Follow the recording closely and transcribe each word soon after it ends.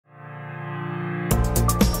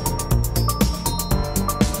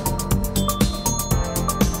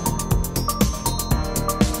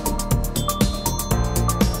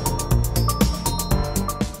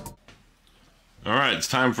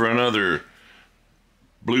time for another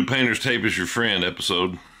Blue Painter's Tape is Your Friend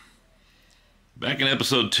episode. Back in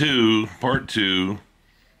episode 2, part 2,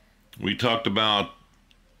 we talked about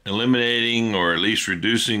eliminating or at least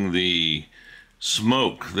reducing the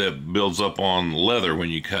smoke that builds up on leather when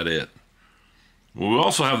you cut it. Well, we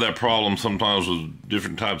also have that problem sometimes with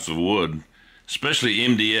different types of wood, especially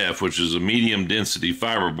MDF, which is a medium density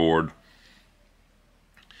fiberboard.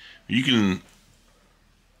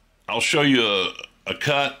 I'll show you a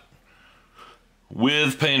cut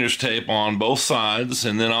with painter's tape on both sides,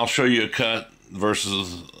 and then I'll show you a cut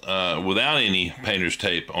versus without any painter's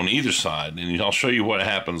tape on either side, and I'll show you what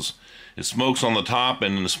happens. It smokes on the top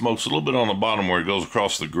and then it smokes a little bit on the bottom where it goes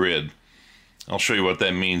across the grid. I'll show you what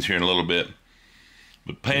that means here in a little bit.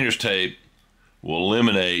 But painter's tape will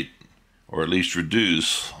eliminate or at least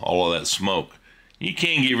reduce all of that smoke. You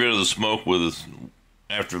can get rid of the smoke with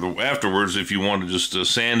afterwards if you want to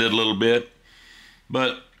just sand it a little bit,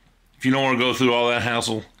 but if you don't want to go through all that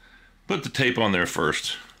hassle, put the tape on there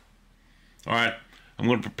first. Alright, I'm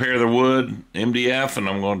going to prepare the wood, MDF, and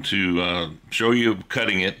I'm going to show you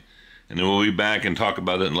cutting it, and then we'll be back and talk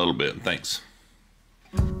about it in a little bit. Thanks.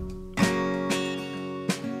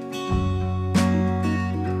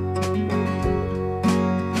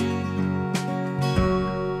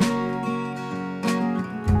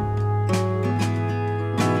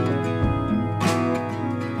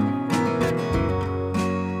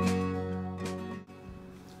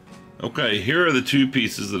 Okay, here are the two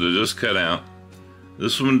pieces that I just cut out.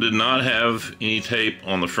 This one did not have any tape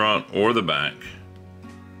on the front or the back.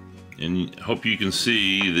 And I hope you can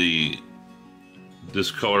see the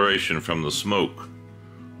discoloration from the smoke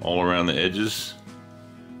all around the edges.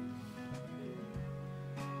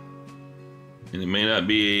 And it may not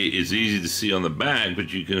be as easy to see on the back,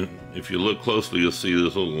 but you can, if you look closely, you'll see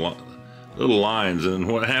those little lines.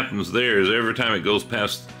 And what happens there is every time it goes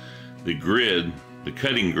past the grid, the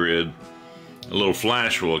cutting grid, a little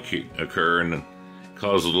flash will occur and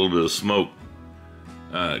cause a little bit of smoke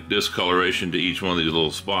discoloration to each one of these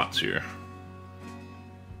little spots here.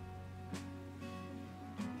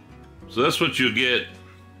 So that's what you'll get.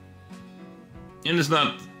 And it's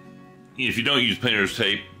not, if you don't use painter's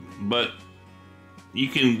tape, but you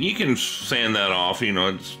can sand that off, you know,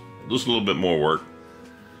 it's just a little bit more work.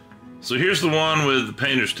 So here's the one with the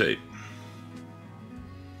painter's tape.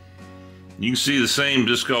 You can see the same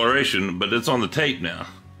discoloration, but it's on the tape now.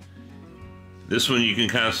 This one you can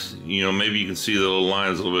kind of, you know, maybe you can see the little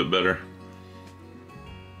lines a little bit better.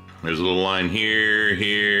 There's a little line here,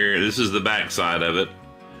 here. This is the back side of it.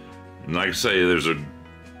 And like I say, there's a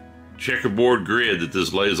checkerboard grid that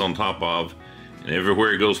this lays on top of. And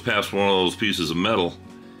everywhere it goes past one of those pieces of metal,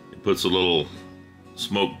 it puts a little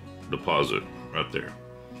smoke deposit right there.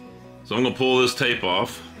 So I'm gonna pull this tape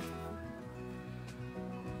off.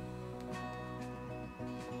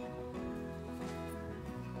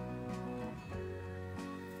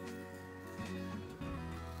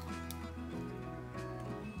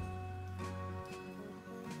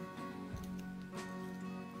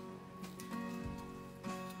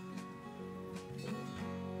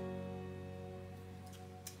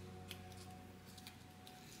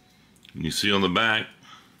 You see on the back,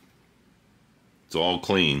 it's all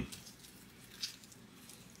clean.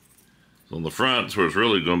 So on the front is where it's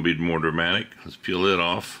really going to be more dramatic. Let's peel it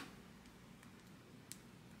off.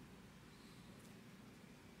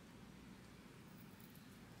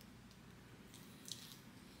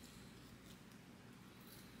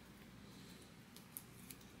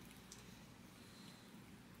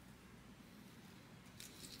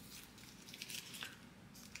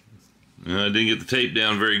 I didn't get the tape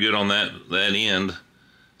down very good on that end,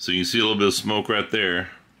 so you can see a little bit of smoke right there.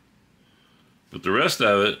 But the rest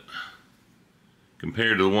of it,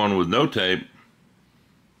 compared to the one with no tape,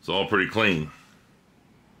 it's all pretty clean.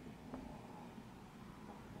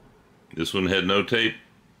 This one had no tape,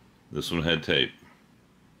 this one had tape.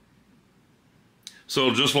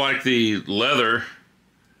 So just like the leather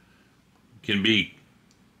can be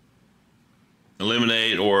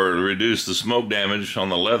eliminate or reduce the smoke damage on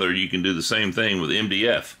the leather, you can do the same thing with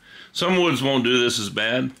MDF. Some woods won't do this as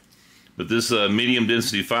bad, but this medium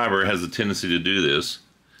density fiber has a tendency to do this.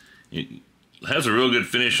 It has a real good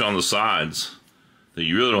finish on the sides that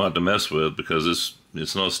you really don't have to mess with because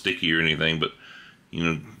it's not sticky or anything, but you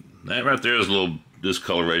know, that right there is a little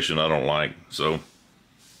discoloration I don't like. So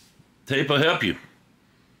tape will help you.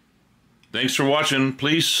 Thanks for watching.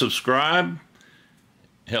 Please subscribe.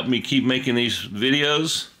 Help me keep making these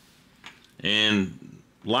videos, and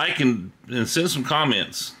like and send some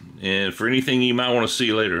comments and for anything you might want to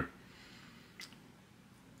see later.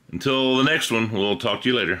 Until the next one, we'll talk to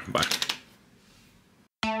you later. Bye.